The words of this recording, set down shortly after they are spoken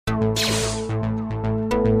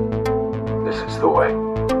toy.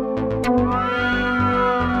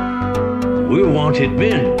 We want it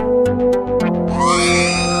bin.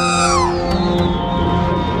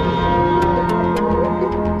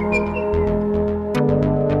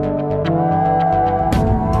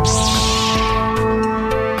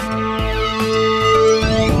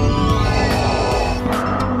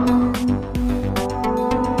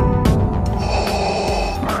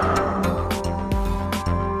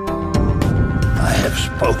 I have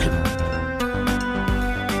spoken.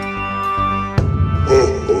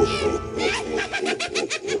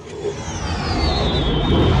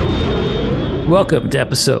 Welcome to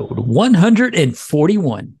episode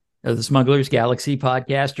 141 of the Smugglers Galaxy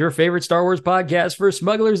podcast, your favorite Star Wars podcast for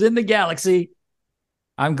smugglers in the galaxy.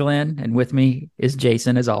 I'm Glenn, and with me is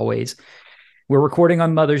Jason, as always. We're recording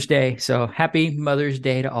on Mother's Day, so happy Mother's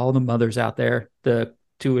Day to all the mothers out there, the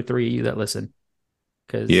 2 or 3 of you that listen.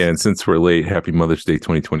 Yeah, and since we're late, happy Mother's Day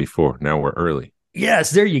 2024. Now we're early.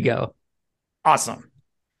 Yes, there you go. Awesome.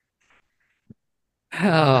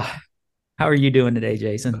 Oh, how are you doing today,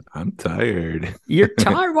 Jason? I'm tired. You're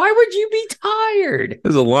tired? Why would you be tired? It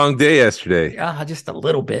was a long day yesterday. Just a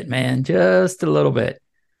little bit, man. Just a little bit.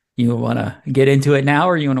 You want to get into it now,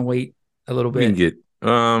 or you want to wait a little bit? We can get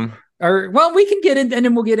we can get in, and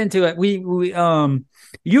then we'll get into it.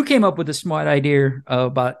 You came up with a smart idea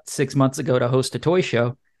about 6 months ago to host a toy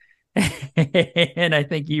show, and I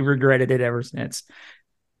think you regretted it ever since.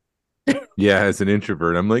 Yeah, as an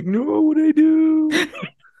introvert, I'm like, no, what would I do?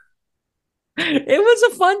 It was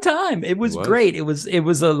a fun time. It was great. It was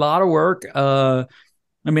a lot of work. I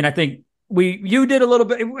think you did a little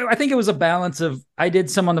bit. I think it was a balance of, I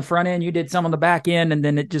did some on the front end, you did some on the back end, and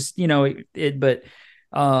then it just, no, it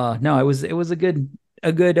was a good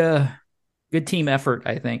team effort,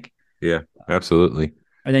 I think. Yeah, absolutely.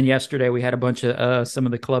 And then yesterday we had a bunch of some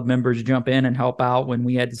of the club members jump in and help out when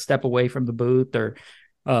we had to step away from the booth, or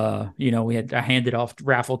I handed off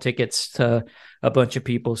raffle tickets to a bunch of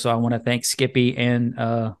people. So I want to thank Skippy and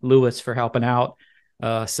Lewis for helping out,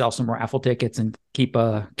 sell some raffle tickets and keep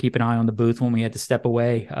an eye on the booth when we had to step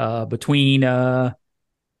away. Between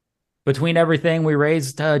everything, we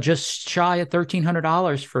raised just shy of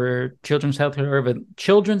 $1,300 for Children's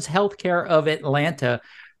Healthcare of Atlanta.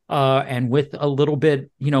 And with a little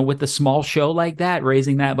bit, with a small show like that,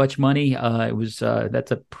 raising that much money,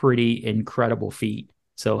 that's a pretty incredible feat.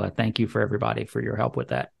 So thank you for everybody for your help with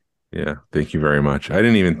that. Yeah, thank you very much. I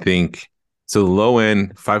didn't even think, so the low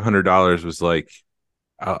end $500 was like,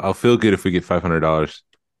 I'll feel good if we get $500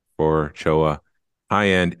 for Choa. High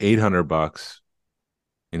end $800.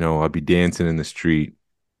 I'll be dancing in the street.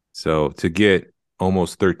 So to get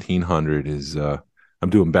almost 1,300 is, I'm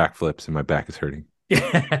doing backflips and my back is hurting.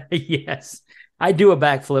 Yes, I do a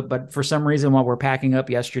backflip, but for some reason, while we're packing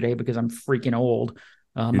up yesterday, because I'm freaking old,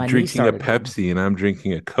 You're drinking a Pepsi and I'm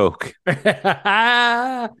drinking a Coke.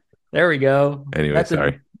 There we go. Anyway,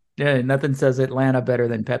 sorry. Yeah, nothing says Atlanta better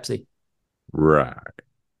than Pepsi. Right.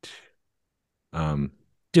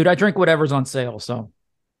 Dude, I drink whatever's on sale. So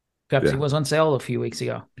Pepsi was on sale a few weeks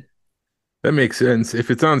ago. That makes sense. If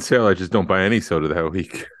it's on sale, I just don't buy any soda that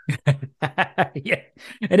week. Yeah.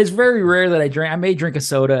 And it's very rare that I may drink a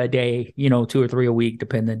soda a day, 2 or 3 a week,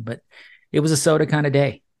 depending, but it was a soda kind of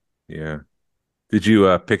day. Yeah. Did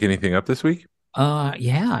you pick anything up this week?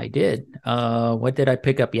 Yeah, I did. What did I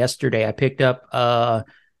pick up yesterday? I picked up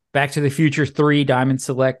Back to the Future 3 Diamond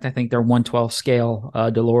Select. I think they're 1/12 scale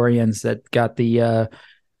DeLoreans that got they're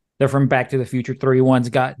from Back to the Future 3. One's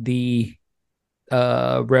got the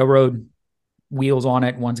railroad wheels on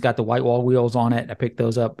it. One's got the white wall wheels on it. I picked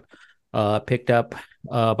those up. Picked up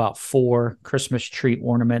about 4 Christmas tree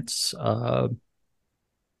ornaments. A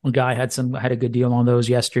guy had a good deal on those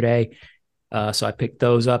yesterday. So I picked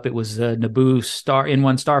those up. It was a Naboo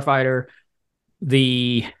N1 Starfighter,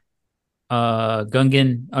 the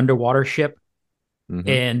Gungan underwater ship,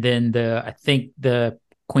 and then I think the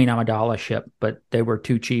Queen Amidala ship, but they were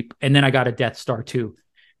too cheap. And then I got a Death Star too.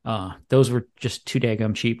 Those were just too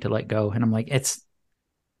daggum cheap to let go. And I'm like, it's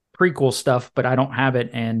prequel stuff, but I don't have it.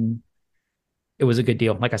 And it was a good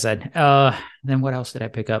deal, like I said. Then what else did I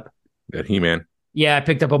pick up? That He-Man. Yeah, I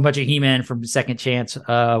picked up a bunch of He-Man from Second Chance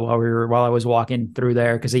while I was walking through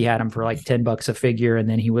there, because he had them for like $10 a figure, and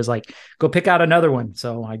then he was like, "Go pick out another one."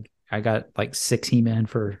 So I got like 6 He-Man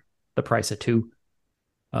for the price of 2,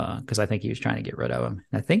 because I think he was trying to get rid of them.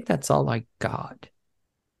 And I think that's all I got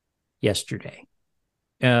yesterday.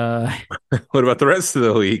 What about the rest of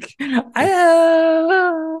the week?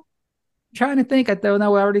 Trying to think. I don't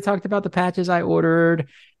know. I already talked about the patches I ordered.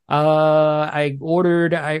 I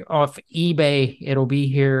ordered off eBay. It'll be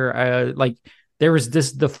here. Like there was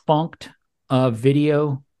this defunct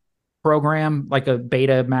video program, like a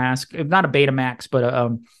beta mask, not a beta max,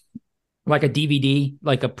 but like a DVD,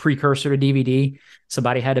 like a precursor to DVD.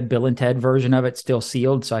 Somebody had a Bill and Ted version of it still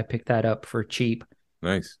sealed, so I picked that up for cheap.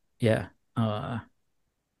 Nice. Yeah. I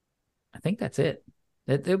think that's it.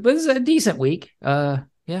 It was a decent week. Yeah.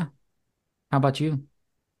 How about you?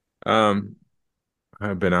 Um,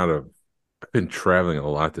 I've been traveling a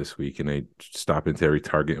lot this week, and I stop into every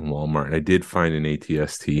Target and Walmart. And I did find an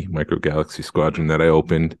ATST Micro Galaxy Squadron that I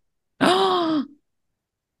opened. Oh,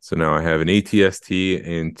 So now I have an ATST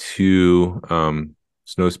and two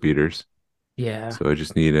snow speeders. yeah. So I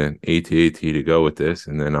just need an AT-AT to go with this,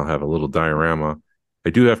 and then I'll have a little diorama. I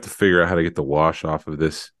do have to figure out how to get the wash off of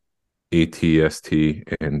this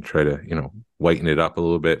ATST and try to, whiten it up a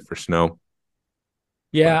little bit for snow.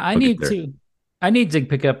 Yeah, But I'll get there. I need to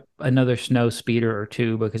pick up another snow speeder or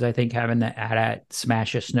two because I think having that AT-AT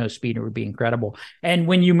smash a snow speeder would be incredible. And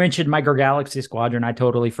when you mentioned Micro Galaxy Squadron, I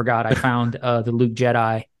totally forgot. I found the Luke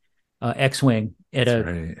Jedi X-wing at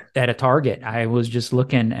a Target. I was just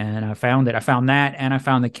looking and I found it. I found that and I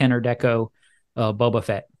found the Kenner Deco Boba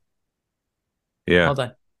Fett. Yeah. Hold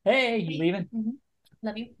on. Hey, you leaving? Mm-hmm.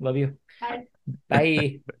 Love you. Love you. Bye.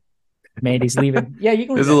 Bye. Mandy's leaving. Yeah, you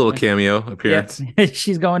can leave. There's a little cameo appearance. Yep.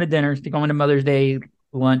 She's going to dinner. She's going to Mother's Day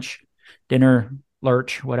lunch, dinner,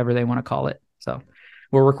 lurch, whatever they want to call it. So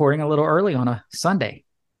we're recording a little early on a Sunday.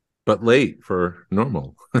 But late for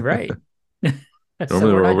normal. Right. So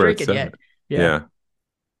Normally we're we're not over at drinking 7. yet. Yeah.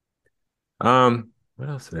 What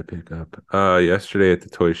else did I pick up? Yesterday at the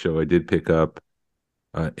toy show, I did pick up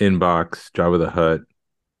Inbox, Jabba the Hutt,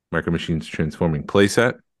 Micro Machines Transforming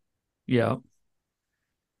playset. Yeah.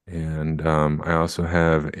 And I also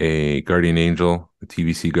have a Guardian Angel, a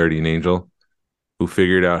TVC Guardian Angel, who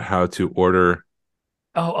figured out how to order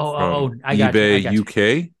Oh. from I got you. eBay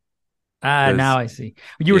UK. Now I see.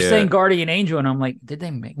 You were Yeah. saying Guardian Angel, and I'm like, did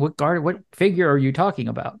they make what figure are you talking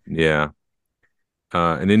about? Yeah.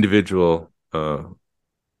 An individual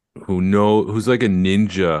who's like a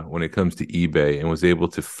ninja when it comes to eBay and was able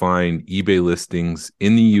to find eBay listings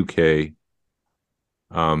in the UK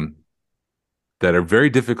that are very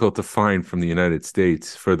difficult to find from the United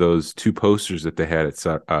States for those two posters that they had at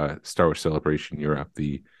Star Wars Celebration Europe,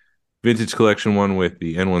 the vintage collection one with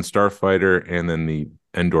the N1 Starfighter and then the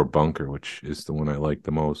Endor Bunker, which is the one I like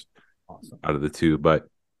the most out of the two, but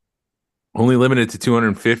only limited to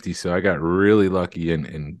 250. So I got really lucky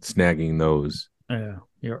in snagging those.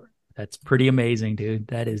 Yeah, that's pretty amazing, dude.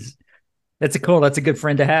 That's a good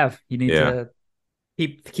friend to have. You need to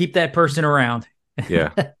keep that person around.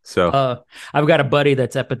 Yeah. So I've got a buddy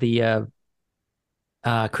that's up at the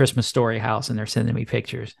Christmas Story house, and they're sending me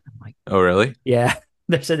pictures. I'm like, oh really? Yeah,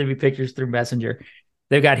 they're sending me pictures through Messenger.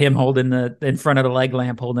 They've got him holding in front of the leg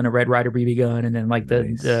lamp, holding a Red Ryder BB gun, and then like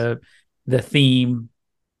Nice. the theme,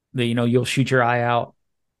 you'll shoot your eye out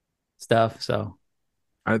stuff. So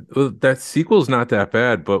that sequel's not that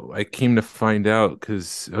bad, but I came to find out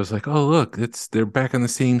because I was like, oh look, they're back on the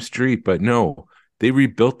same street, but no, they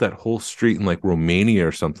rebuilt that whole street in like Romania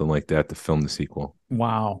or something like that to film the sequel.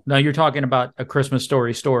 Wow. Now you're talking about A Christmas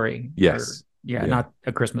Story. Yes. Yeah, not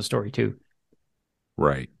A Christmas Story 2.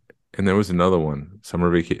 Right. And there was another one,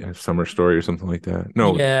 Summer Story or something like that.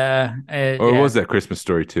 No. Yeah. Or was that Christmas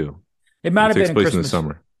Story 2? It might have been place Christmas in the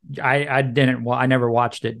summer. I didn't. Well, I never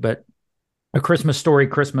watched it, but A Christmas Story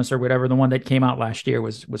Christmas or whatever, the one that came out last year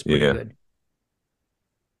was pretty good.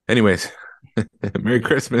 Anyways, Merry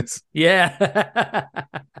Christmas. Yeah.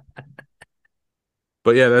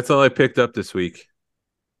 But yeah, that's all I picked up this week.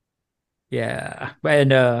 Yeah.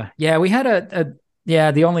 And we had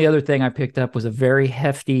the only other thing I picked up was a very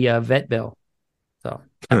hefty vet bill. So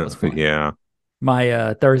that was fun. Yeah.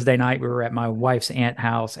 My Thursday night, we were at my wife's aunt's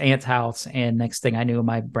house, and next thing I knew,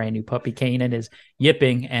 my brand new puppy Kanan is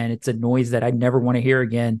yipping, and it's a noise that I never want to hear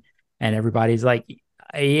again. And everybody's like,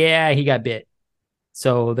 "Yeah, he got bit."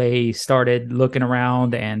 So they started looking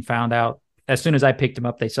around and found out as soon as I picked him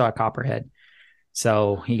up, they saw a copperhead.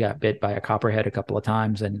 So he got bit by a copperhead a couple of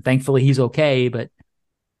times, and thankfully he's okay. But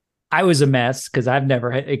I was a mess because I've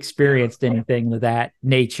never experienced anything of that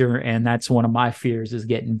nature. And that's one of my fears is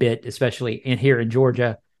getting bit, especially here in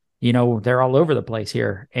Georgia. They're all over the place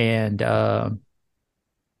here. And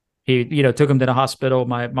he, took him to the hospital.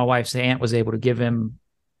 My wife's aunt was able to give him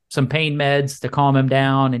some pain meds to calm him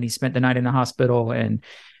down. And he spent the night in the hospital and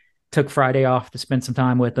took Friday off to spend some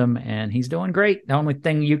time with him. And he's doing great. The only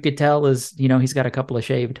thing you could tell is, he's got a couple of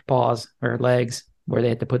shaved paws or legs where they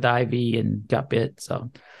had to put the IV and got bit.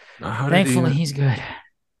 So thankfully, he's good.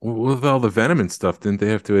 With all the venom and stuff, didn't they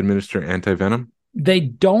have to administer anti-venom? They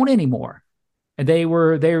don't anymore.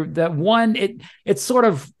 They're that one. It's sort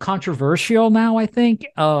of controversial now, I think,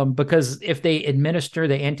 because if they administer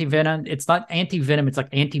the antivenom, it's not antivenom, it's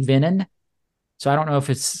like antivenin. So I don't know if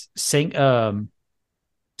it's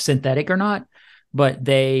synthetic or not, but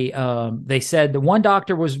they said the one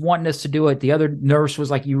doctor was wanting us to do it. The other nurse was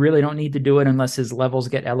like, you really don't need to do it unless his levels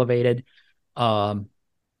get elevated. And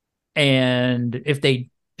if they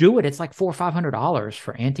do it, it's like $400 or $500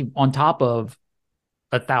 for on top of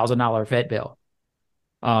 $1,000 vet bill.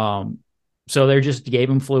 So they just gave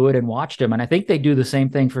him fluid and watched him. And I think they do the same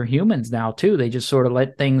thing for humans now too. They just sort of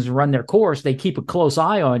let things run their course. They keep a close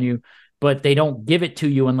eye on you, but they don't give it to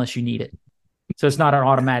you unless you need it. So it's not an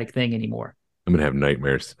automatic thing anymore. I'm gonna have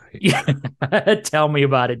nightmares tonight. Yeah. Tell me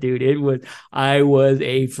about it, dude. I was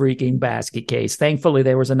a freaking basket case. Thankfully,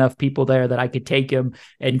 there was enough people there that I could take him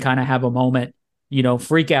and kind of have a moment,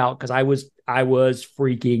 freak out, because I was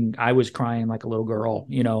crying like a little girl,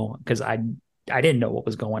 because I didn't know what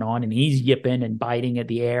was going on, and he's yipping and biting at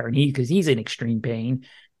the air, and because he's in extreme pain.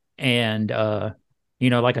 And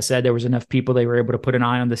like I said, there was enough people, they were able to put an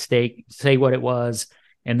eye on the steak, say what it was.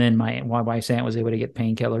 And then my wife's aunt was able to get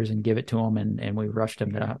painkillers and give it to him. And we rushed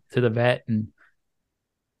him to the vet, and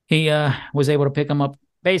he was able to pick him up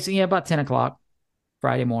basically about 10 o'clock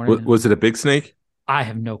Friday morning. Was it a big snake? I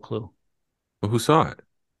have no clue. Well, who saw it?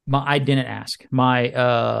 I didn't ask. My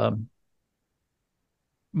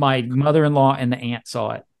mother-in-law and the aunt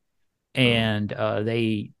saw it. And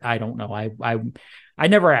I don't know. I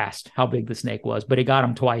never asked how big the snake was, but it got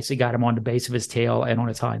him twice. It got him on the base of his tail and on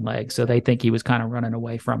his hind leg. So they think he was kind of running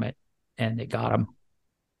away from it, and it got him.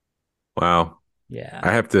 Wow. Yeah.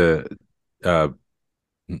 I have to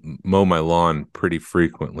mow my lawn pretty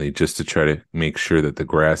frequently just to try to make sure that the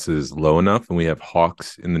grass is low enough, and we have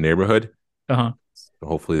hawks in the neighborhood. Uh-huh. So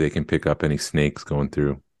hopefully they can pick up any snakes going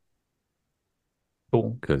through.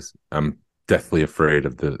 Cool. Because I'm deathly afraid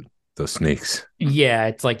of the snakes. Yeah,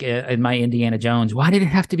 it's like in my Indiana Jones. Why did it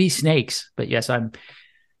have to be snakes? But yes,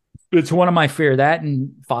 it's one of my fear. That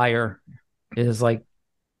and fire is like,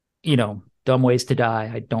 dumb ways to die.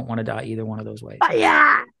 I don't want to die either one of those ways.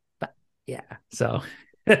 Yeah. But yeah. So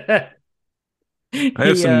I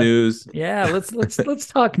have some news. Yeah, let's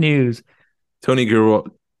talk news. Tony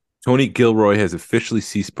Gilroy has officially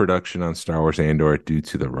ceased production on Star Wars Andor due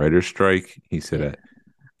to the writer's strike. He said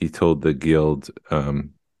he told the Guild,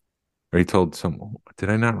 or he told someone, did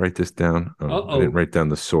I not write this down? I didn't write down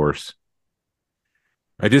the source.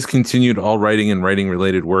 I discontinued all writing and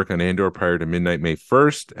writing-related work on Andor prior to midnight May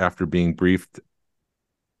 1st. After being briefed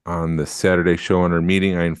on the Saturday showrunner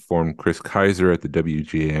meeting, I informed Chris Kaiser at the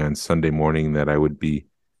WGA on Sunday morning that I would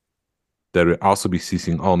also be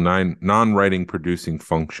ceasing all non-writing producing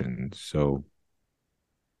functions. So,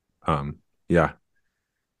 yeah.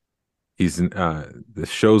 He's the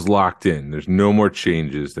show's locked in. There's no more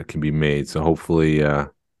changes that can be made. So hopefully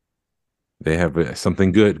they have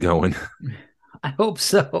something good going. I hope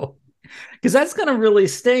so, because that's going to really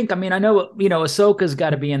stink. I mean, I know, Ahsoka's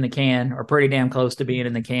got to be in the can, or pretty damn close to being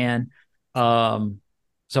in the can.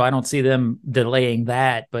 So I don't see them delaying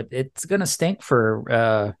that, but it's going to stink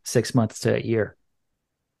for 6 months to a year.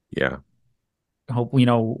 Yeah. I hope,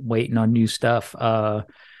 waiting on new stuff.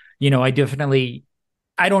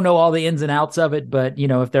 I don't know all the ins and outs of it, but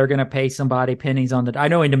if they're going to pay somebody pennies on I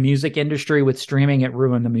know in the music industry with streaming, it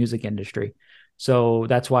ruined the music industry. So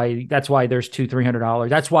that's why there's $200-$300.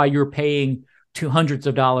 That's why you're paying hundreds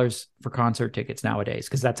of dollars for concert tickets nowadays,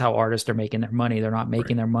 because that's how artists are making their money. They're not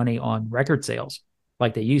making their money on record sales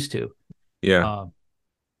like they used to. Yeah.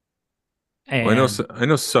 I know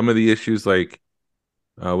some of the issues, like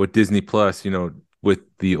with Disney Plus, with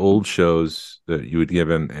the old shows that you would have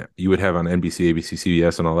on NBC, ABC,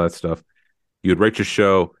 CBS, and all that stuff. You would write your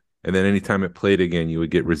show, and then anytime it played again, you would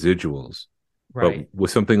get residuals. Right. But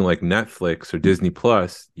with something like Netflix or Disney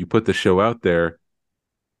Plus, you put the show out there,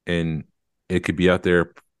 and it could be out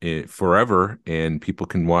there forever, and people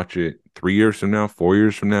can watch it 3 years from now, 4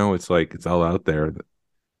 years from now. It's like it's all out there,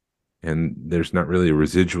 and there's not really a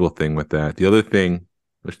residual thing with that. The other thing,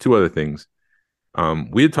 there's two other things.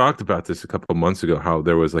 We had talked about this a couple of months ago, how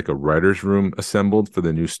there was like a writer's room assembled for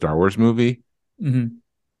the new Star Wars movie. Mm-hmm.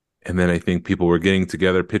 And then I think people were getting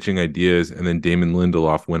together, pitching ideas, and then Damon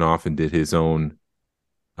Lindelof went off and did his own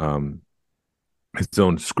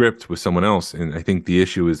script with someone else. And I think the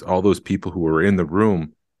issue is all those people who were in the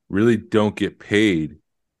room really don't get paid.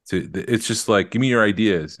 It's just like, give me your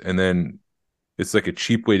ideas. And then it's like a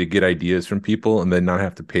cheap way to get ideas from people and then not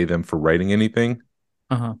have to pay them for writing anything.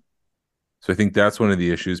 Uh-huh. So I think that's one of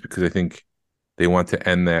the issues, because I think they want to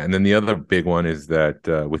end that. And then the other big one is that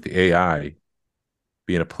with the AI,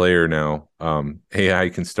 being a player now, AI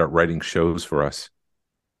can start writing shows for us,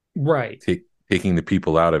 Right. taking the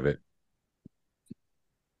people out of it.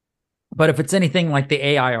 But if it's anything like the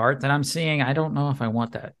AI art that I'm seeing, I don't know if I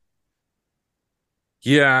want that.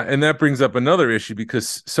 Yeah, and that brings up another issue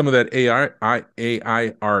because some of that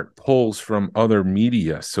AI art pulls from other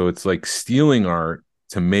media, so it's like stealing art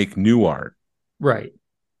to make new art. Right.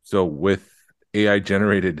 So with AI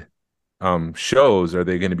generated shows, are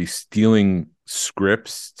they going to be stealing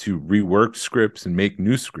scripts to rework scripts and make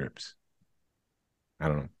new scripts? I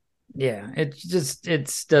don't know. Yeah, it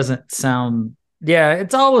doesn't sound. Yeah,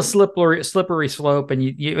 it's all a slippery slope, and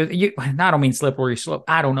you. I don't mean slippery slope.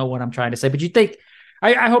 I don't know what I'm trying to say, but you think.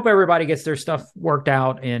 I hope everybody gets their stuff worked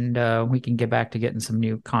out, and we can get back to getting some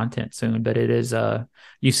new content soon. But it is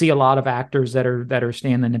you see a lot of actors that are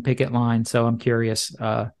standing in picket line, so I'm curious,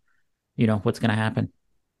 what's going to happen.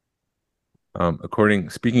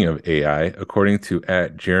 Speaking of AI, according to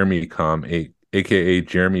at Jeremy aka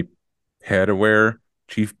Jeremy Padaware,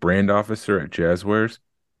 Chief Brand Officer at Jazzwares,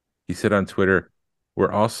 he said on Twitter,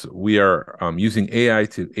 we are using AI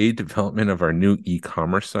to aid development of our new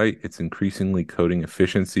e-commerce site. It's increasingly coding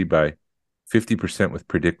efficiency by 50% with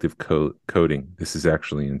predictive coding. This is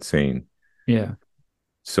actually insane. Yeah.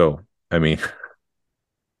 So, I mean,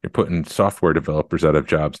 you're putting software developers out of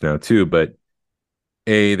jobs now too, but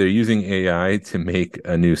A, they're using AI to make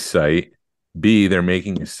a new site. B, they're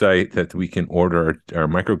making a site that we can order our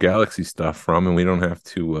Micro Galaxy stuff from, and we don't have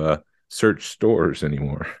to search stores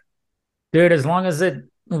anymore. Dude, as long as it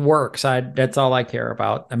works, that's all I care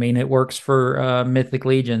about. I mean, it works for Mythic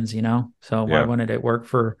Legions, so why wouldn't it work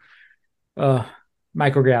for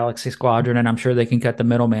Micro Galaxy Squadron? And I'm sure they can cut the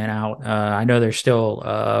middleman out. I know there's still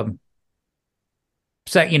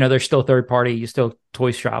there's still third party, still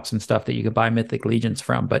toy shops and stuff that you could buy Mythic Legions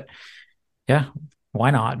from, but yeah,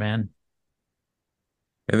 why not, man?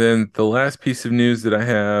 And then the last piece of news that I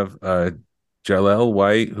have, Jaleel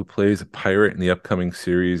White, who plays a pirate in the upcoming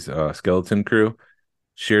series Skeleton Crew,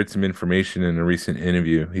 shared some information in a recent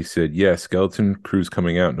interview. He said, yeah, Skeleton Crew's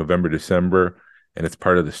coming out November, December, and it's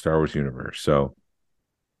part of the Star Wars universe. So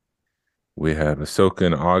we have Ahsoka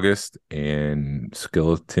in August and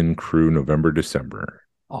Skeleton Crew November, December.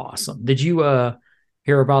 Awesome. Did you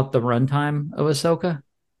hear about the runtime of Ahsoka?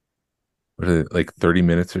 What are they, like 30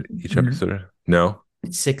 minutes each episode? No?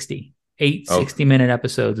 It's 60. 60-minute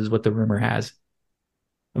episodes is what the rumor has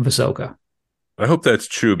of Ahsoka. I hope that's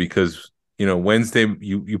true because, Wednesday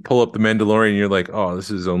you pull up The Mandalorian and you're like, oh,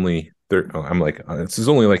 this is only I'm like, this is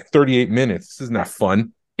only like 38 minutes. This is not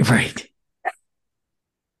fun. Right.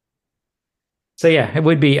 So yeah, it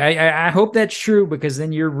would be. I hope that's true because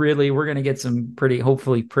then we're going to get some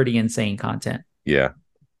hopefully pretty insane content. Yeah,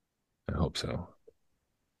 I hope so.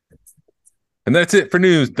 And that's it for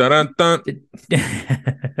news. Dun, dun.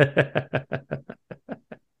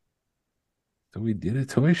 So we did a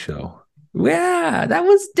toy show. Yeah, that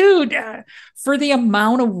was, dude, for the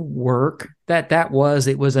amount of work that was,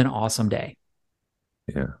 it was an awesome day.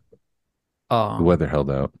 Yeah. The weather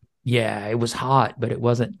held out. Yeah, it was hot, but it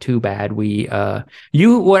wasn't too bad. What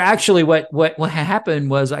happened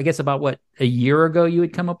was, I guess about a year ago you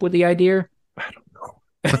had come up with the idea? I don't know.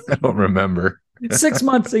 I don't remember. 6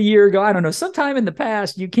 months, a year ago, I don't know. Sometime in the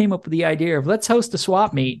past, you came up with the idea of let's host a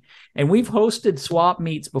swap meet. And we've hosted swap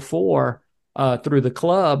meets before through the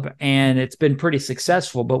club, and it's been pretty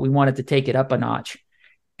successful, but we wanted to take it up a notch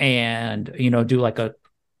and, do like a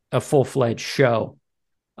full-fledged show.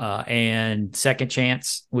 And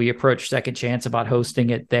we approached Second Chance about hosting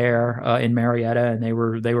it there in Marietta, and they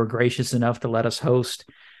were gracious enough to let us host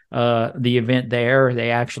the event there. They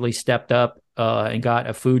actually stepped up and got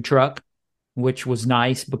a food truck, which was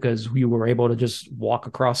nice because we were able to just walk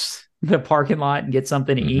across the parking lot and get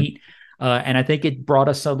something to eat. And I think it brought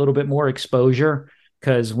us a little bit more exposure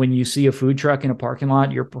because when you see a food truck in a parking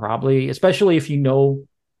lot, you're probably, especially if you know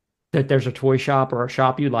that there's a toy shop or a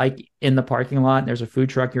shop you like in the parking lot and there's a food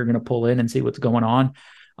truck, you're going to pull in and see what's going on.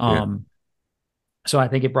 So I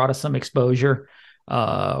think it brought us some exposure.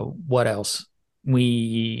 What else?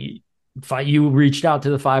 You reached out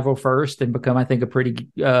to the 501st and become, I think, a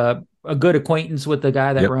good acquaintance with the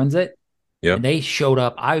guy that runs it. Yeah. And they showed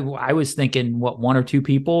up. I was thinking, one or two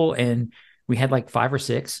people, and we had like 5 or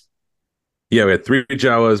 6. Yeah, we had 3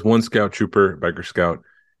 Jawas, 1 Scout Trooper, Biker Scout,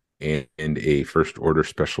 and a First Order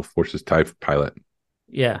Special Forces type pilot.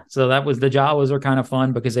 Yeah, so the Jawas are kind of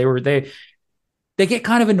fun because they get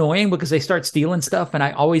kind of annoying because they start stealing stuff, and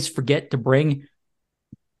I always forget to bring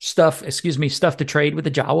stuff to trade with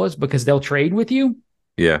the Jawas because they'll trade with you.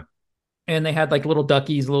 Yeah. And they had like little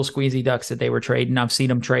duckies, little squeezy ducks that they were trading. I've seen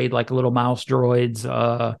them trade like little mouse droids,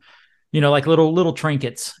 like little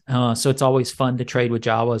trinkets. So it's always fun to trade with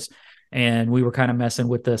Jawas. And we were kind of messing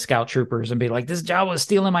with the scout troopers and be like, this Jawa is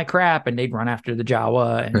stealing my crap. And they'd run after the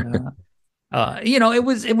Jawa. And,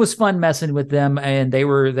 it was fun messing with them. And they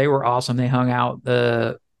were awesome. They hung out.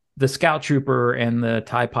 The scout trooper and the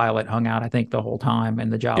TIE pilot hung out, I think, the whole time.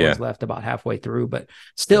 And the Jawas left about halfway through. But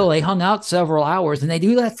still, they hung out several hours. And they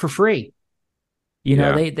do that for free.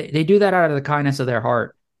 They do that out of the kindness of their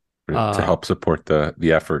heart. To help support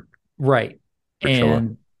the effort. Right.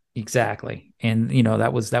 And exactly. And,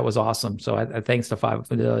 that was awesome. So I thanks to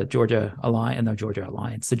the Georgia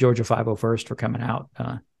Alliance, the Georgia 501st for coming out.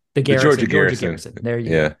 The Georgia Garrison. There you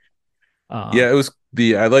go. It was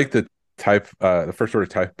I like the first order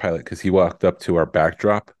TIE pilot because he walked up to our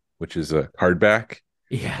backdrop, which is a hardback.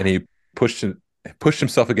 Yeah. And he pushed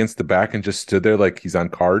himself against the back and just stood there like he's on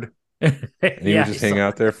card. And he would just hang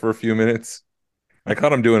out there for a few minutes. I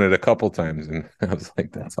caught him doing it a couple times, and I was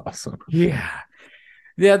like, "That's awesome." Yeah,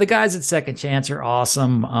 the guys at Second Chance are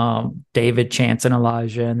awesome. David, Chance, and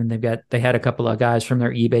Elijah, and then they had a couple of guys from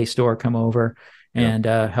their eBay store come over and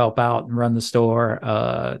help out and run the store,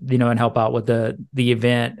 and help out with the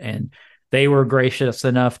event. And they were gracious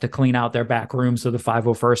enough to clean out their back room, so the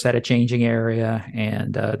 501st had a changing area,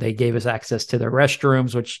 and they gave us access to their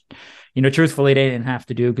restrooms, which, truthfully, they didn't have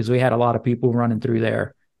to do because we had a lot of people running through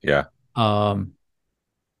there. Yeah.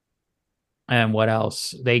 And what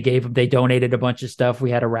else? They donated a bunch of stuff.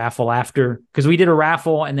 We had a raffle after, because we did a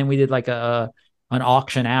raffle and then we did like an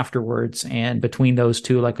auction afterwards. And between those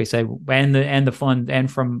two, like I said, and the fund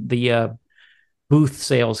and from the booth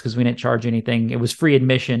sales, because we didn't charge anything. It was free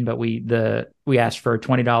admission, but we asked for a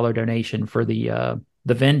 $20 donation for the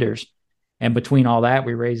vendors. And between all that,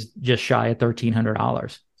 we raised just shy of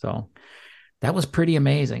 $1,300. So that was pretty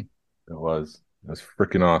amazing. It was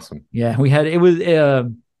freaking awesome. Yeah,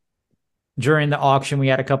 during the auction, we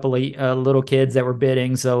had a couple of little kids that were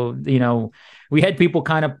bidding. So, we had people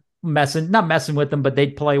kind of not messing with them, but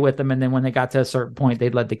they'd play with them. And then when they got to a certain point,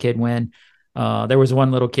 they'd let the kid win. There was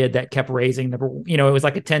one little kid that kept raising it was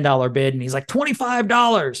like a $10 bid. And he's like,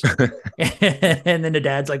 $25. And then the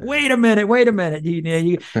dad's like, wait a minute.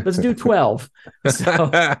 Let's do 12. So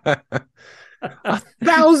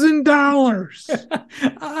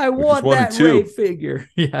 $1,000. I want that rate figure.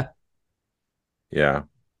 Yeah. Yeah.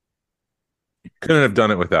 Couldn't have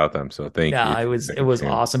done it without them. So thank you. Yeah, it was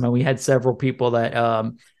awesome. And we had several people that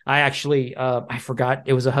I actually I forgot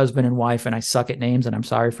it was a husband and wife, and I suck at names, and I'm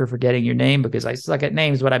sorry for forgetting your name because I suck at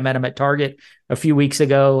names, but I met him at Target a few weeks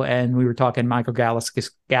ago and we were talking Micro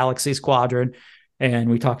Galaxy Squadron, and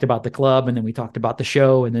we talked about the club, and then we talked about the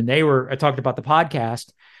show, and then I talked about the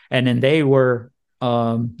podcast, and then they were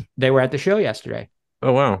at the show yesterday.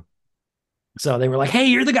 Oh wow. So they were like, "Hey,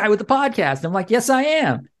 you're the guy with the podcast." And I'm like, "Yes, I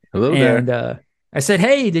am." Hello there. And I said,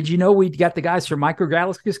 "Hey, did you know we got the guys from Micro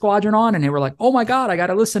Galaxy Squadron on?" And they were like, "Oh my God, I got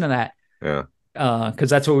to listen to that." Yeah. Because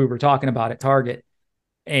that's what we were talking about at Target.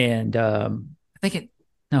 And I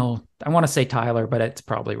want to say Tyler, but it's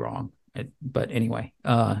probably wrong. But anyway,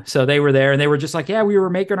 so they were there and they were just like, "Yeah, we were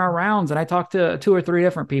making our rounds." And I talked to 2 or 3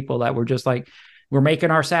 different people that were just like, "We're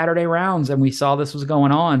making our Saturday rounds and we saw this was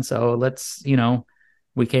going on. So let's,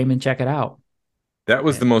 we came and check it out." That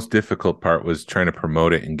was the most difficult part, was trying to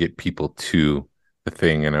promote it and get people to the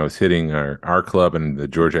thing. And I was hitting our club and the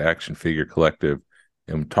Georgia Action Figure Collective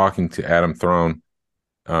and talking to Adam Throne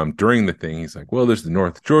during the thing. He's like, "Well, there's the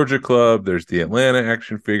North Georgia Club, there's the Atlanta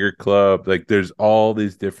Action Figure Club. Like, there's all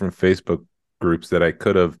these different Facebook groups that I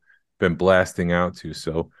could have been blasting out to."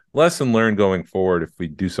 So lesson learned going forward. If we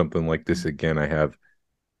do something like this again, I have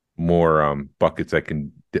more buckets I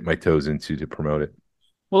can dip my toes into to promote it.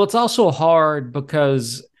 Well, it's also hard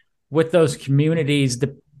because with those communities,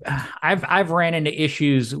 I've ran into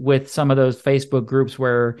issues with some of those Facebook groups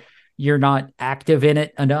where you're not active in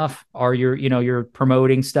it enough, or you're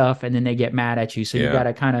promoting stuff and then they get mad at you. So you got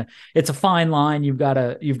to it's a fine line. You've got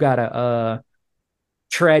to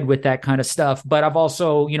tread with that kind of stuff. But I've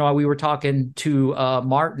also, we were talking to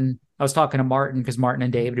Martin. I was talking to Martin because Martin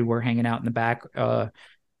and David were hanging out in the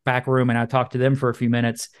back room, and I talked to them for a few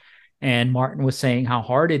minutes. And Martin was saying how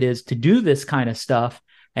hard it is to do this kind of stuff.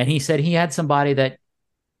 And he said he had somebody that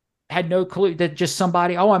had no clue, that just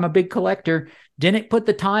somebody, "Oh, I'm a big collector," didn't put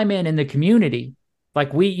the time in the community.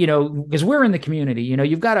 Like because we're in the community,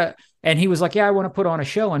 you've got to, and he was like, "Yeah, I want to put on a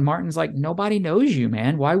show." And Martin's like, "Nobody knows you,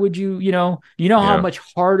 man. Why would you, how much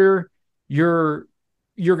harder you're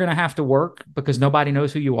going to have to work because nobody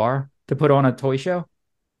knows who you are to put on a toy show."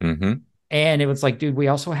 Mm-hmm. And it was like, dude, we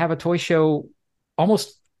also have a toy show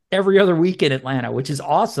almost every other week in Atlanta, which is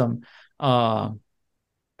awesome. That's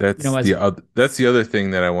the other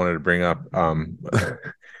thing that I wanted to bring up.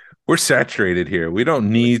 we're saturated here. We don't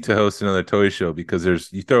need to host another toy show because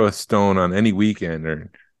you throw a stone on any weekend, or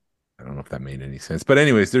I don't know if that made any sense. But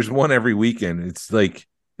anyways, there's one every weekend. It's like,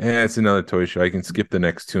 it's another toy show. I can skip the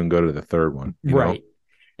next two and go to the third one. Right.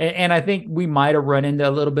 And I think we might have run into a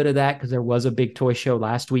little bit of that because there was a big toy show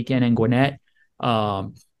last weekend in Gwinnett.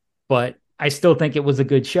 But I still think it was a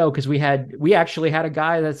good show because we actually had a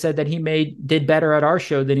guy that said that he did better at our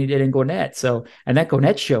show than he did in Gwinnett. So, and that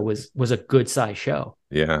Gwinnett show was a good size show.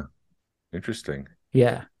 Yeah. Interesting.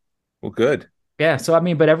 Yeah. Well, good. Yeah. So, I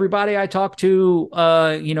mean, but everybody I talked to,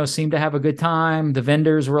 seemed to have a good time. The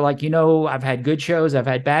vendors were like, I've had good shows, I've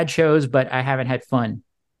had bad shows, but I haven't had fun.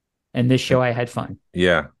 And this show, I had fun.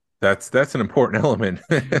 Yeah. That's an important element.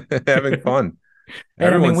 Having fun.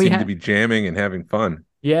 Everyone seemed to be jamming and having fun.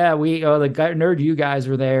 Yeah, Nerd You guys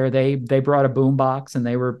were there. They brought a boombox and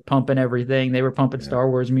they were pumping everything. They were pumping Star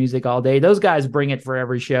Wars music all day. Those guys bring it for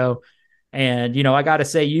every show. And I got to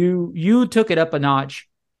say, you took it up a notch.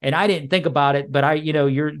 And I didn't think about it, but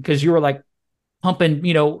because you were like pumping.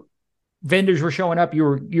 Vendors were showing up.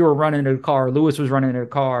 You were running a car. Lewis was running a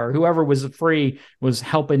car. Whoever was free was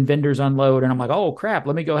helping vendors unload. And I'm like, oh crap,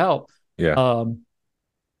 let me go help. Yeah.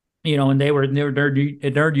 And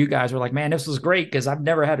Nerd You guys were like, man, this was great because I've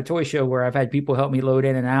never had a toy show where I've had people help me load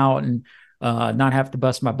in and out and not have to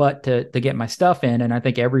bust my butt to get my stuff in. And I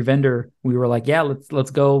think every vendor, we were like, yeah,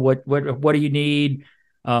 let's go. What do you need?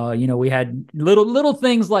 We had little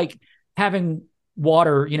things like having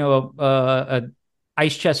water, a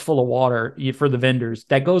ice chest full of water for the vendors.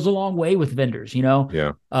 That goes a long way with vendors,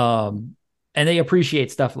 Yeah. And they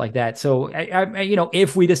appreciate stuff like that. So, I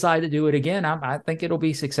if we decide to do it again, I think it'll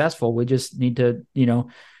be successful. We just need to,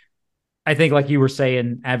 I think like you were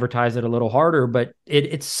saying, advertise it a little harder, but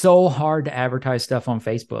it's so hard to advertise stuff on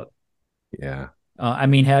Facebook. Yeah.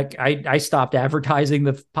 Heck, I stopped advertising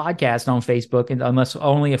the podcast on Facebook, and unless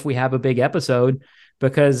only if we have a big episode,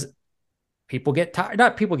 because people get tired.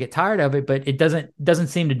 Not people get tired of it, but it doesn't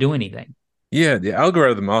seem to do anything. Yeah, the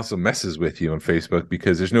algorithm also messes with you on Facebook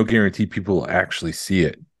because there's no guarantee people will actually see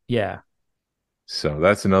it. Yeah. So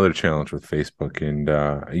that's another challenge with Facebook. And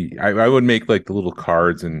I would make like the little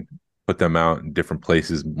cards and put them out in different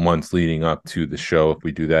places months leading up to the show if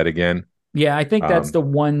we do that again. Yeah, I think that's the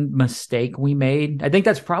one mistake we made. I think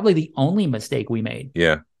that's probably the only mistake we made.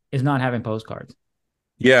 Yeah. Is not having postcards.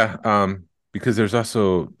 Yeah. Because there's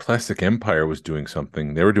also Plastic Empire was doing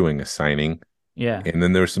something. They were doing a signing. Yeah. And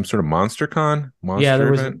then there was some sort of Monster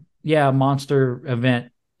event. A monster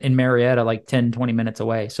event in Marietta, like 10, 20 minutes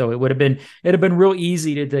away. So it'd have been real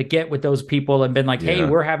easy to get with those people and been like, hey,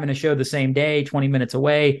 we're having a show the same day, 20 minutes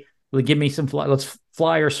away. Give me some let's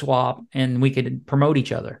flyer swap and we could promote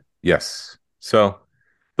each other. Yes. So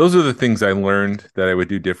those are the things I learned that I would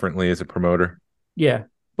do differently as a promoter. Yeah.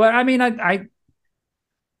 But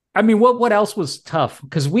what else was tough?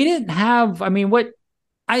 Because we didn't have,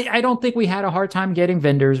 I don't think we had a hard time getting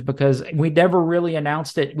vendors because we never really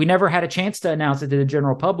announced it. We never had a chance to announce it to the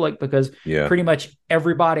general public because pretty much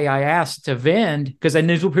everybody I asked to vend, because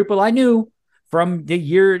these were people I knew from the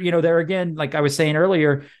year, there again, like I was saying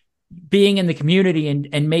earlier, being in the community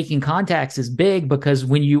and making contacts is big because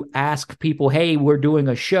when you ask people, hey, we're doing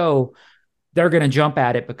a show, they're going to jump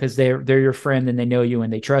at it because they're your friend and they know you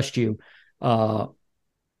and they trust you.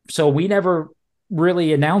 So we never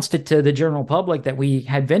really announced it to the general public that we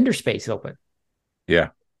had vendor space open. Yeah.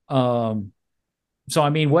 So,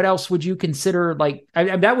 what else would you consider? Like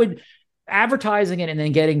that would advertising it and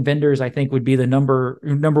then getting vendors, I think would be the number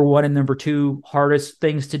one and number two hardest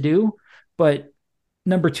things to do. But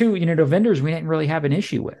number two, the vendors we didn't really have an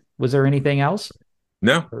issue with. Was there anything else?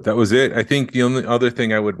 No, that was it. I think the only other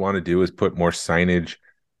thing I would want to do is put more signage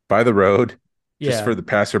by the road just for the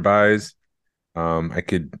passerbys. I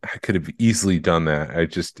could have easily done that.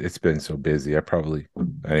 It's been so busy.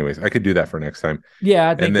 Anyways, I could do that for next time. Yeah,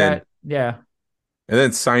 I think And then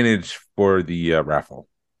signage for the raffle.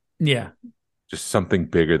 Yeah. Just something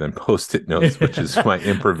bigger than Post-it notes, which is my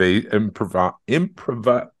improvisation.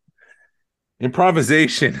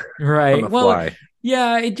 Right. On the fly.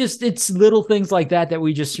 Yeah, it's little things like that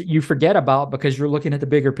you forget about because you're looking at the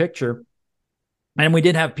bigger picture. And we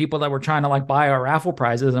did have people that were trying to like buy our raffle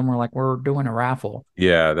prizes, and we're like, we're doing a raffle.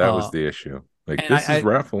 Yeah, that was the issue. Like, this is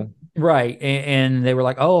raffle. Right. And they were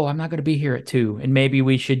like, oh, I'm not going to be here at 2. And maybe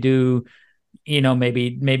we should do,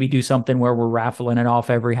 maybe do something where we're raffling it off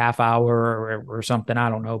every half hour or something. I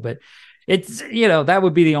don't know. But it's, that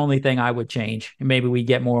would be the only thing I would change. And maybe we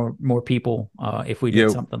get more people if we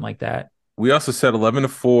did something like that. We also said 11 to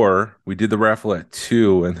 4. We did the raffle at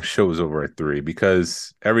 2, and the show was over at 3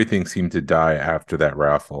 because everything seemed to die after that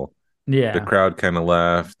raffle. Yeah. The crowd kind of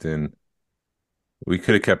left, and We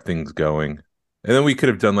could have kept things going. And then we could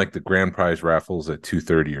have done like the grand prize raffles at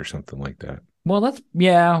 2:30 or something like that. Well,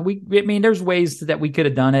 I mean, there's ways that we could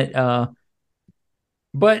have done it.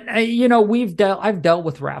 But I've dealt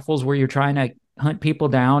with raffles where you're trying to hunt people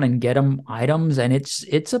down and get them items, and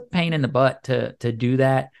it's a pain in the butt to do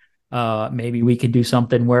that. Maybe we could do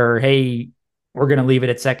something where, hey, we're gonna leave it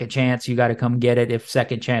at second chance. You got to come get it if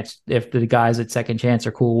the guys at second chance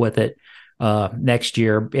are cool with it next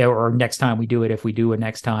year or next time we do it, if we do it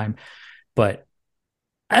next time. But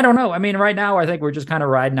I don't know. I mean, right now I think we're just kind of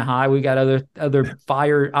riding a high. We got other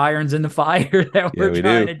fire irons in the fire that we're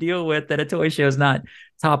trying to deal with. That a toy show is not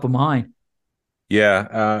top of mind.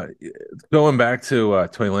 Yeah, going back to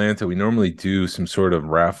Toylanta, we normally do some sort of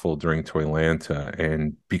raffle during Toylanta,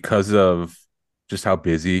 and because of just how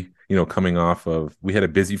busy, coming off of, we had a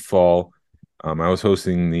busy fall. I was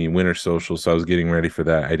hosting the winter social, so I was getting ready for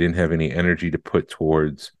that. I didn't have any energy to put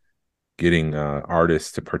towards getting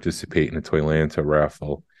artists to participate in a Toylanta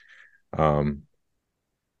raffle. That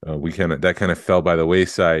kind of fell by the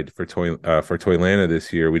wayside for Toylanta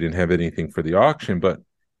this year. We didn't have anything for the auction, but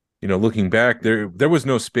looking back, there was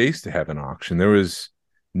no space to have an auction. There was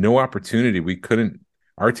no opportunity. We couldn't.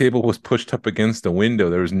 Our table was pushed up against the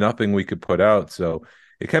window. There was nothing we could put out. So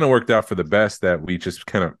it kind of worked out for the best that we just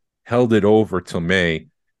kind of held it over till May,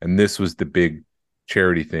 and this was the big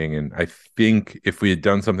charity thing. And I think if we had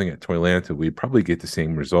done something at Toylanta, we'd probably get the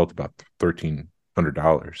same result, about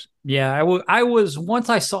 $1,300. Yeah, I was once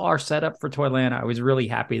I saw our setup for Toylanta, I was really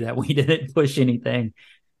happy that we didn't push anything.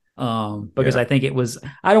 Because I think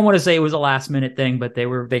I don't want to say it was a last minute thing, but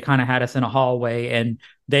they kind of had us in a hallway, and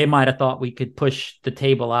they might have thought we could push the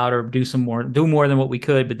table out or do more than what we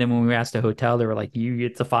could. But then when we asked the hotel, they were like,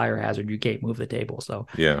 it's a fire hazard. You can't move the table. So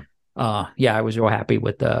I was real happy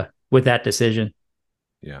with that decision.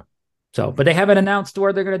 Yeah. So, but they haven't announced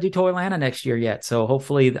where they're going to do Toylanta next year yet. So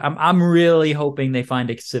hopefully, I'm really hoping they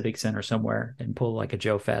find a civic center somewhere and pull like a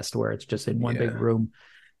Joe Fest where it's just in one big room.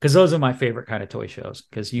 Because those are my favorite kind of toy shows.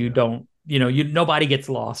 Because nobody gets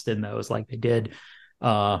lost in those like they did,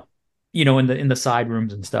 in the side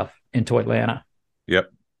rooms and stuff in Toylanta.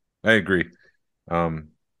 Yep, I agree. So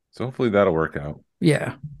hopefully that'll work out.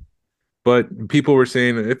 Yeah. But people were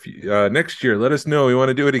saying, if next year, let us know. We want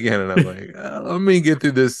to do it again. And I'm like, let me get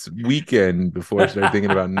through this weekend before I start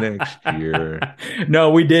thinking about next year.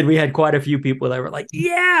 No, we did. We had quite a few people that were like,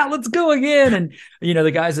 yeah, let's go again. And,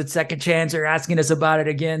 the guys at Second Chance are asking us about it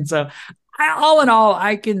again. So all in all,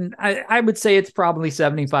 I would say it's probably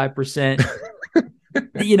 75%.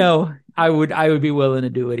 I would be willing to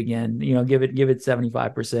do it again. Give it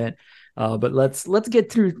 75%. But let's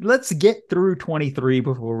get through 23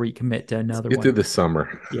 before we commit to another one. Get through the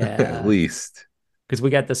summer, at least, because we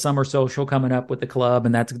got the summer social coming up with the club,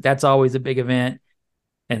 and that's always a big event,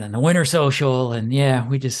 and then the winter social, and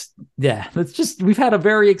we've had a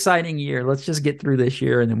very exciting year. Let's just get through this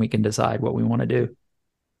year, and then we can decide what we want to do.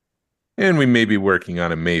 And we may be working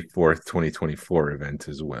on a May 4th, 2024 event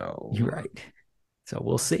as well. You're right. So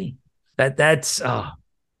we'll see. That's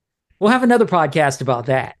we'll have another podcast about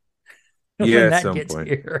that. At some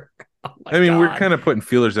point. We're kind of putting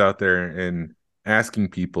feelers out there and asking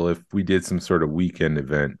people if we did some sort of weekend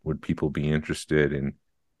event, would people be interested in,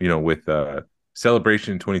 with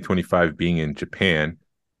Celebration 2025 being in Japan,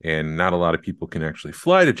 and not a lot of people can actually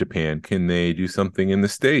fly to Japan. Can they do something in the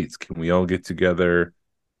States? Can we all get together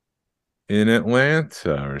in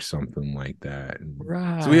Atlanta or something like that?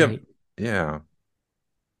 Right. So we have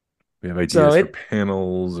ideas for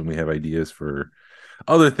panels, and we have ideas for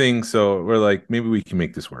other things. So we're like, maybe we can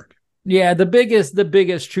make this work. Yeah.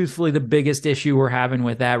 Truthfully, the biggest issue we're having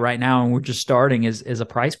with that right now, and we're just starting, is a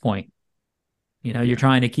price point. You're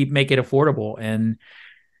trying to make it affordable, and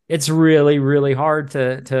it's really, really hard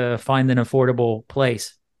to find an affordable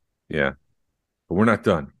place. Yeah. But we're not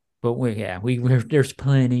done. But there's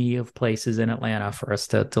plenty of places in Atlanta for us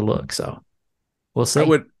to look. So we'll see.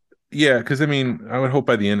 Because I would hope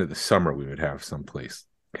by the end of the summer we would have some place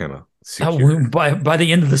kind of secure. By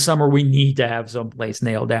the end of the summer, we need to have someplace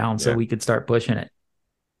nailed down so we could start pushing it.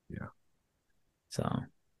 Yeah. So.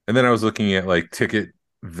 And then I was looking at like ticket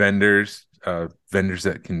vendors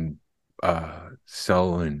that can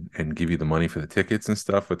sell and give you the money for the tickets and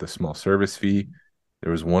stuff with a small service fee.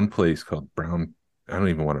 There was one place called Brown. I don't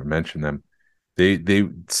even want to mention them. They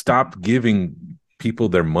stopped giving people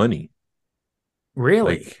their money.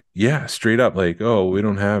 Really? Straight up, like, oh, we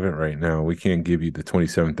don't have it right now. We can't give you the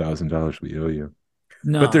 $27,000 we owe you.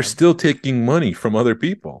 No. But they're still taking money from other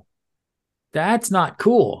people. That's not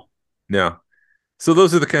cool. No. So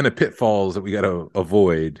those are the kind of pitfalls that we got to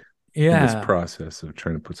avoid in this process of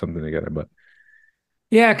trying to put something together. But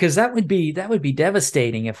Yeah, because that would be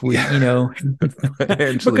devastating if we, Yeah.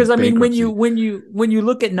 Financially because I mean, when you bankruptcy. when you when you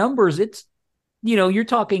look at numbers, it's you're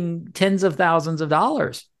talking tens of thousands of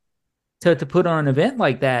dollars to put on an event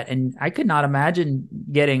like that, and I could not imagine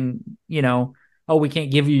getting, oh, we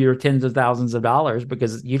can't give you your tens of thousands of dollars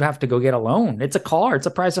because you'd have to go get a loan. It's a car. It's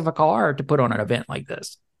the price of a car to put on an event like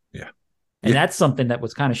this, Yeah. and Yeah. that's something that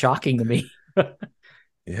was kind of shocking to me.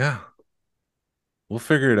 Yeah. We'll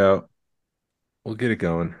figure it out. We'll get it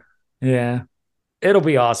going. Yeah, it'll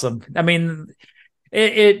be awesome. I mean,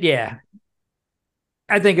 yeah.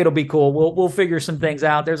 I think it'll be cool. We'll figure some things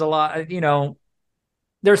out. There's a lot,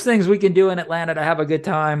 there's things we can do in Atlanta to have a good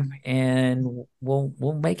time, and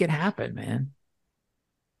we'll make it happen, man.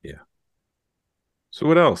 Yeah. So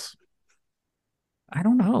what else? I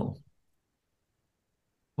don't know.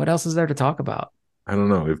 What else is there to talk about? I don't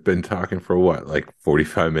know. We've been talking for what, like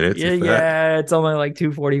 45 minutes, Yeah, if that? yeah, it's only like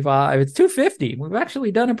 2:45. It's 2:50. We've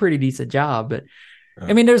actually done a pretty decent job, but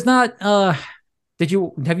I Uh, mean, there's not have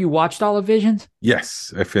you watched all of Visions?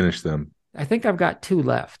 yes, I finished them. I think I've got two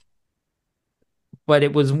left. But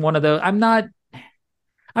it was one of those I'm not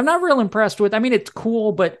real impressed with. I mean, it's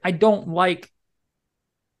cool, but I don't really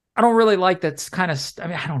like that's kind of. I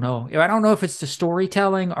mean, I don't know. I don't know if it's the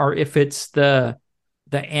storytelling or if it's the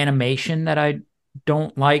animation that I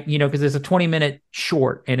don't like. Because there's a 20-minute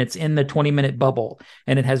short and it's in the 20-minute bubble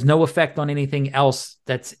and it has no effect on anything else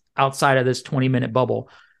that's outside of this 20-minute bubble.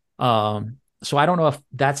 So I don't know if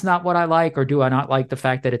that's not what I like, or do I not like the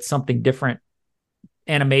fact that it's something different,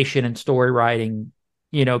 animation and story writing.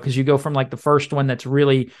 Because you go from like the first one that's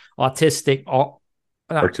really autistic,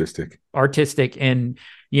 Artistic. artistic, and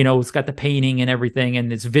it's got the painting and everything,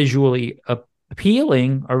 and it's visually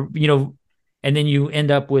appealing, or and then you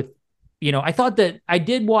end up with, I thought that I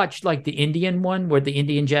did watch like the Indian one where the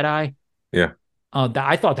Indian Jedi. Yeah.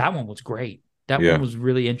 I thought that one was great. That one Yeah. was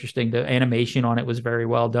really interesting. The animation on it was very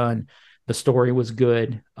well done. The story was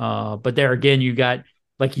good. But there again, you got,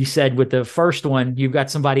 like you said, with the first one, you've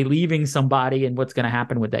got somebody leaving somebody, and what's going to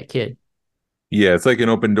happen with that kid. Yeah, it's like an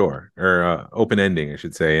open door or open ending, I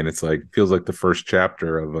should say. And it's like, feels like the first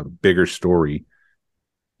chapter of a bigger story.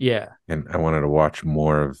 Yeah. And I wanted to watch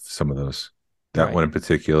more of some of those. That Right. one in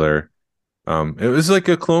particular. It was like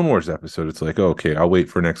a Clone Wars episode. It's like, oh, okay, I'll wait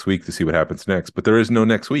for next week to see what happens next. But there is no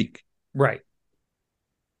next week. Right.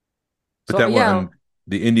 But So that yeah. one,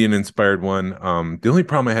 the Indian inspired one, the only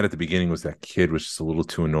problem I had at the beginning was that kid was just a little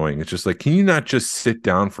too annoying. It's just like, can you not just sit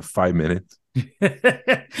down for 5 minutes? Well,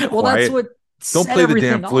 that's Quiet. what Don't set play the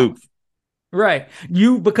damn everything flute. off. Right.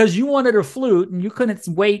 Because you wanted a flute and you couldn't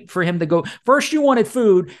wait for him to go. First, you wanted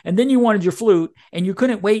food and then you wanted your flute, and you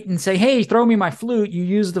couldn't wait and say, hey, throw me my flute. You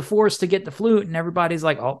use the force to get the flute, and everybody's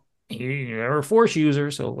like, oh, you're a force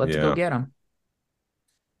user, so let's go Yeah, get him.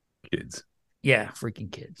 kids. Yeah.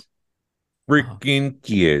 Freaking kids. Freaking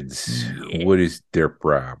kids. Yeah. What is their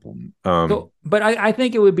problem? So, but I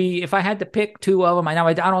think it would be, if I had to pick two of them.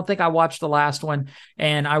 I don't think I watched the last one,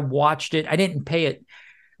 and I watched it. I didn't pay it.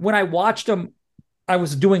 When I watched them, I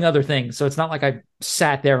was doing other things. So it's not like I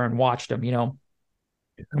sat there and watched them.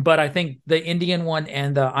 But I think the Indian one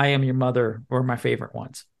and the I Am Your Mother were my favorite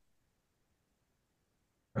ones.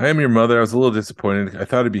 I Am Your Mother. I was a little disappointed. I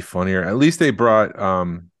thought it'd be funnier. At least they brought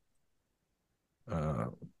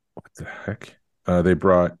what the heck? They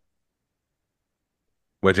brought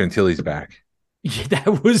Wedge Antilles back. Yeah,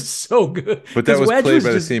 that was so good. But that was Wedge played by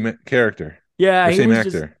the just, same character. yeah, Or he same was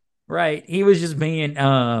just, actor. right. He was just being,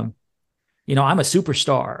 I'm a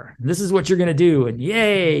superstar. This is what you're going to do. And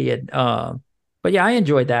yay. And, but yeah, I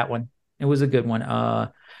enjoyed that one. It was a good one.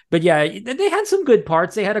 But yeah, they had some good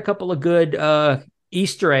parts. They had a couple of good,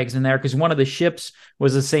 Easter eggs in there, because one of the ships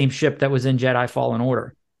was the same ship that was in Jedi Fallen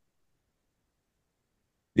Order.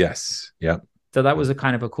 Yes. Yep. So that was a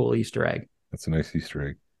kind of a cool Easter egg. That's a nice Easter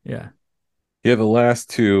egg. Yeah. Yeah, the last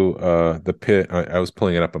two, the pit, I was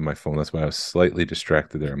pulling it up on my phone. That's why I was slightly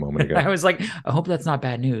distracted there a moment ago. I was like, I hope that's not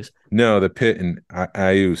bad news. No, the pit and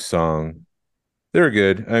Ayu's song, they're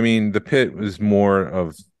good. I mean, the pit was more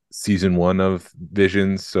of season one of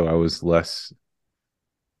Visions, so I was less.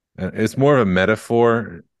 It's more of a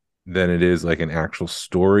metaphor than it is like an actual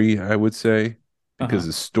story, I would say, because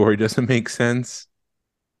the story doesn't make sense.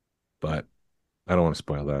 But I don't want to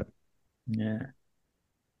spoil that. Yeah.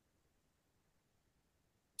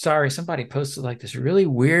 Sorry, somebody posted like this really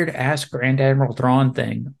weird ass Grand Admiral Thrawn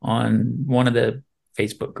thing on one of the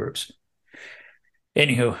Facebook groups.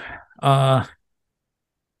 Anywho, I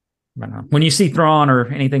don't know. When you see Thrawn or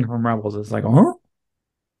anything from Rebels, it's like, huh?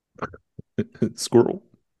 Squirrel.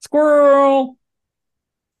 Squirrel.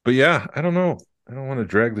 But yeah, I don't know. I don't want to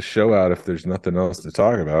drag the show out if there's nothing else to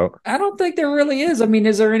talk about. I don't think there really is. I mean,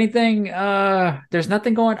 is there anything? There's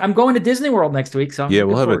nothing going. I'm going to Disney World next week, so I'm Yeah, looking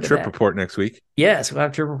we'll have a forward to trip that. report next week. Yes, we'll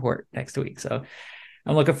have a trip report next week, so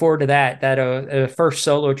I'm looking forward to that. That first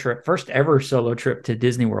solo trip, first ever solo trip to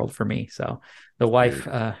Disney World for me. So the wife,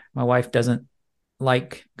 my wife doesn't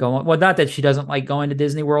like going. Well, not that she doesn't like going to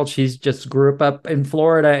Disney World. She's just grew up in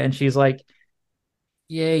Florida, and she's like,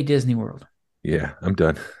 "Yay, Disney World!" Yeah, I'm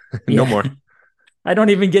done. Yeah. No more. I don't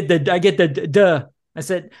even get the. I get the duh. I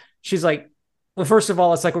said, she's like, well, first of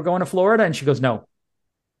all, it's like we're going to Florida, and she goes, no.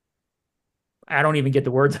 I don't even get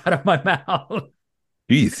the words out of my mouth.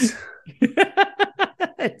 Jeez.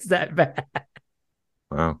 It's that bad.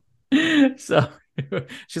 Wow. So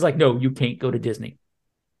she's like, no, you can't go to Disney.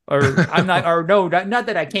 Or I'm not, or no, not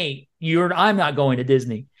that I can't. I'm not going to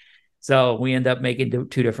Disney. So we end up making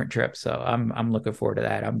two different trips. So I'm looking forward to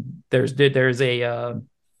that. There's a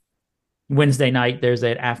Wednesday night, there's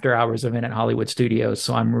an after hours event at Hollywood Studios.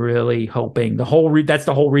 So I'm really hoping that's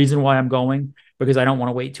the whole reason why I'm going, because I don't want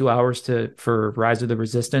to wait 2 hours for Rise of the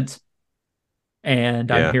Resistance. And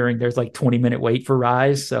I'm hearing there's like 20-minute wait for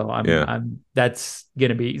Rise. So that's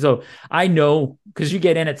going to be, so I know, because you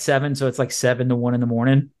get in at 7. So it's like 7 to 1 in the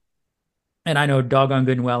morning. And I know doggone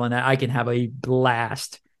good and well, and I can have a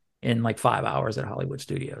blast in like 5 hours at Hollywood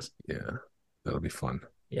Studios. Yeah. That'll be fun.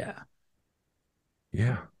 Yeah.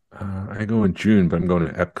 Yeah. I go in June, but I'm going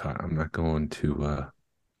to Epcot. I'm not going to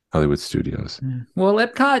Hollywood Studios. Well,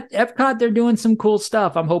 Epcot, they're doing some cool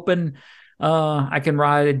stuff. I'm hoping I can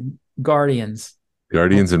ride Guardians and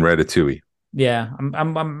Ratatouille. Yeah,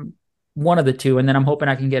 I'm one of the two, and then I'm hoping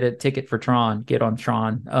I can get a ticket for Tron. Get on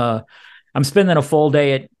Tron. I'm spending a full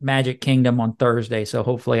day at Magic Kingdom on Thursday, so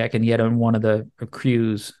hopefully I can get on one of the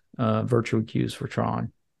queues, virtual queues for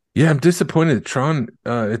Tron. Yeah, I'm disappointed. Tron,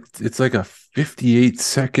 it's like a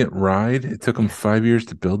 58-second ride. It took them 5 years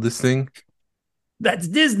to build this thing. That's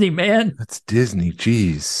Disney, man. That's Disney.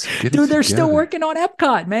 Jeez. Dude, they're still working on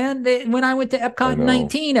Epcot, man. When I went to Epcot in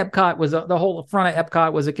 19, Epcot was the whole front of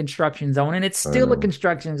Epcot was a construction zone, and it's still a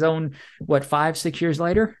construction zone, what, 5-6 years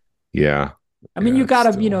later? Yeah. I mean, you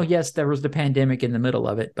got to, yes, there was the pandemic in the middle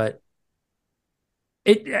of it, but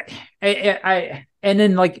and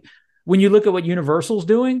then like when you look at what Universal's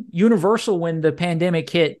doing, Universal, when the pandemic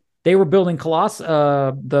hit, they were building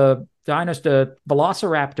the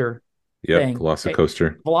Velociraptor. Yeah,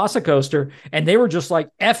 Velocicoaster, and they were just like,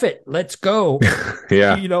 F it, let's go.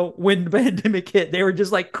 Yeah. When the pandemic hit, they were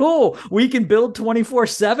just like, cool, we can build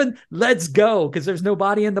 24/7, let's go, because there's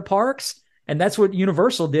nobody in the parks. And that's what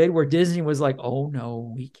Universal did, where Disney was like, oh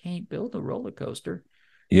no, we can't build a roller coaster.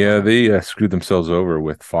 Yeah, they screwed themselves over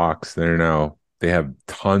with Fox. They have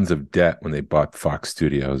tons of debt when they bought Fox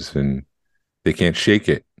Studios, and they can't shake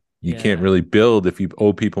it. You can't really build if you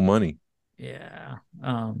owe people money. Yeah.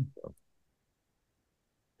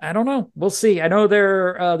 I don't know. We'll see. I know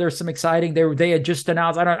there's some exciting. They had just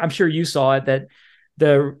announced. I'm sure you saw it, that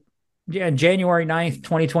January 9th,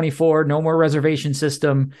 2024. No more reservation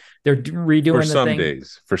system. They're redoing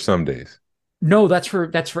for some days. No, that's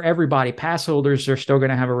for everybody. Pass holders are still going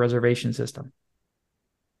to have a reservation system,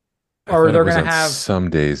 or they're going to have some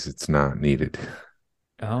days it's not needed.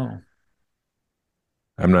 Oh,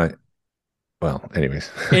 I'm not. Well, anyways.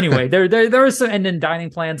 Anyway, there is some, and then dining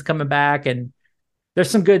plans coming back, and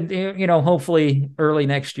there's some good, hopefully early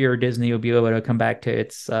next year, Disney will be able to come back to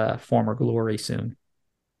its former glory soon.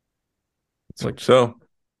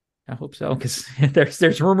 I hope so, because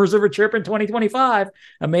there's rumors of a trip in 2025,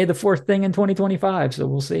 a May the 4th thing in 2025. So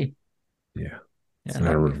we'll see. Yeah. It's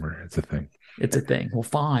not a rumor. It's a thing. It's a thing. Well,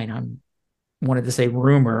 fine. I wanted to say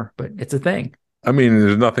rumor, but it's a thing. I mean,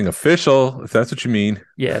 there's nothing official, if that's what you mean.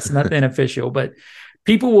 Yes, nothing official, but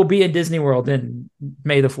people will be in Disney World in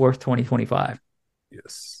May the 4th, 2025.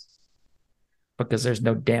 Yes. Because there's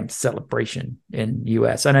no damn celebration in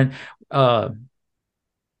US. And then,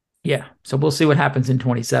 so we'll see what happens in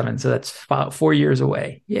 27. So that's 4 years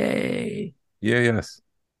away. Yay. Yeah, yes.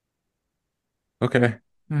 Okay.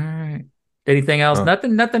 All right. Anything else?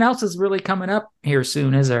 Nothing else is really coming up here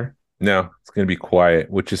soon, is there? No, it's going to be quiet,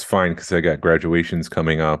 which is fine because I got graduations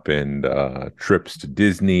coming up and trips to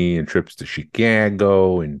Disney and trips to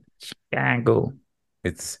Chicago.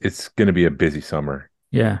 It's going to be a busy summer.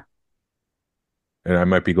 Yeah. And I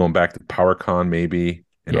might be going back to PowerCon maybe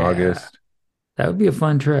in August. That would be a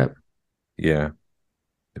fun trip. Yeah,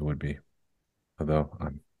 it would be. Although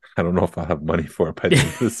I don't know if I'll have money for it by the end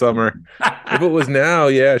of the summer. If it was now,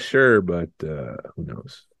 yeah, sure. But who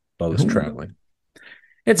knows? All this traveling.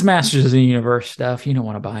 It's Masters of the Universe stuff. You don't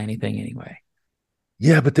want to buy anything anyway.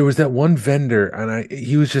 Yeah, but there was that one vendor, and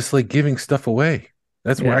he was just like giving stuff away.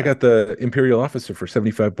 That's where I got the Imperial Officer for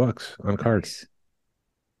 $75 on card. Nice.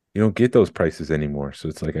 You don't get those prices anymore. So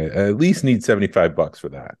it's like I at least need $75 for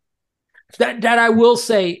that. That I will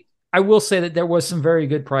say. I will say that there was some very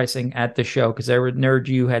good pricing at the show because Nerd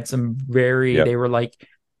U had some very. They were like,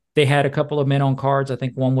 they had a couple of men on cards. I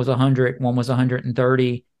think one was 100, one was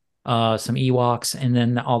 130. Some Ewoks, and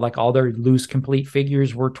then all their loose complete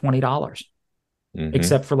figures were $20,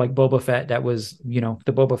 except for like Boba Fett. That was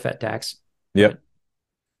the Boba Fett tax. Yep.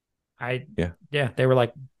 They were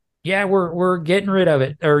like, yeah, we're getting rid of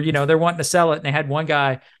it, or they're wanting to sell it. And they had one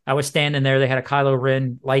guy. I was standing there. They had a Kylo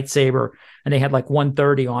Ren lightsaber, and they had like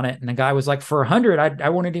 130 on it. And the guy was like, for 100, I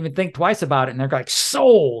wouldn't even think twice about it. And they're like,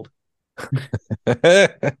 sold.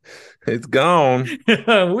 It's gone.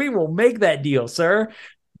 We will make that deal, sir.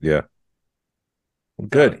 Yeah. Well,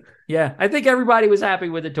 good. So, yeah, I think everybody was happy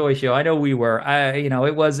with the toy show. I know we were.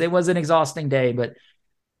 It was an exhausting day, but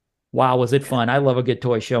wow, was it fun. I love a good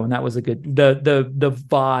toy show, and that was a good the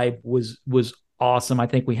vibe was awesome. I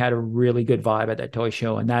think we had a really good vibe at that toy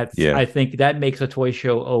show, and I think that makes a toy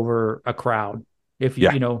show over a crowd. If you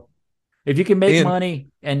if you can make money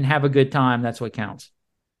and have a good time, that's what counts.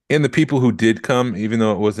 And the people who did come, even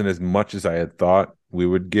though it wasn't as much as I had thought we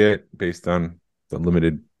would get based on the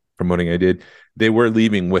limited promoting I did, they were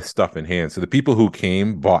leaving with stuff in hand. So the people who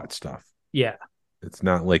came bought stuff. Yeah. It's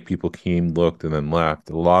not like people came, looked, and then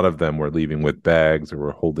left. A lot of them were leaving with bags or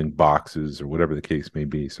were holding boxes or whatever the case may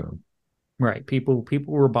be. So, right. People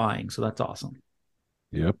were buying. So that's awesome.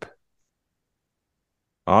 Yep.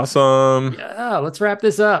 Awesome. Yeah. Let's wrap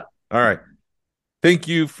this up. All right. Thank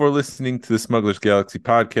you for listening to the Smugglers Galaxy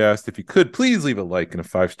podcast. If you could, please leave a like and a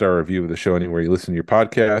 5-star review of the show anywhere you listen to your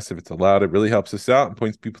podcast. If it's allowed, it really helps us out and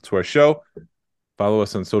points people to our show. Follow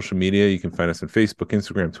us on social media. You can find us on Facebook,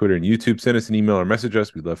 Instagram, Twitter, and YouTube. Send us an email or message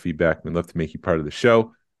us. We'd love feedback. We'd love to make you part of the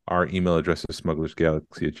show. Our email address is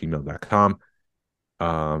smugglersgalaxy@gmail.com.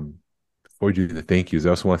 Before we do the thank yous, I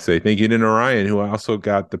also want to say thank you to Narayan, who also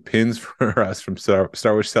got the pins for us from Star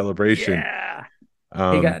Wars Celebration. Yeah.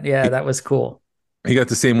 That was cool. He got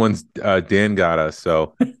the same ones Dan got us,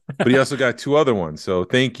 but he also got 2 other ones. So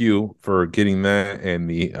thank you for getting that and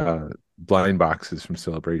the blind boxes from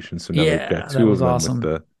Celebration. So now they've got 2 of them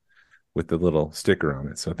awesome. with the little sticker on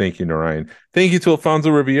it. So thank you, Narayan. Thank you to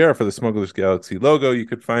Alfonso Riviera for the Smugglers Galaxy logo. You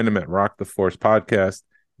could find him at Rock the Force Podcast.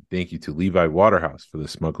 Thank you to Levi Waterhouse for the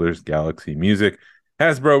Smugglers Galaxy music.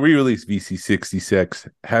 Hasbro re-release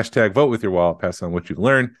VC66. # vote with your wallet. Pass on what you've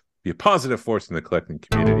learned. Be a positive force in the collecting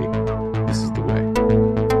community. This is the way.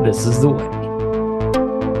 This is the way.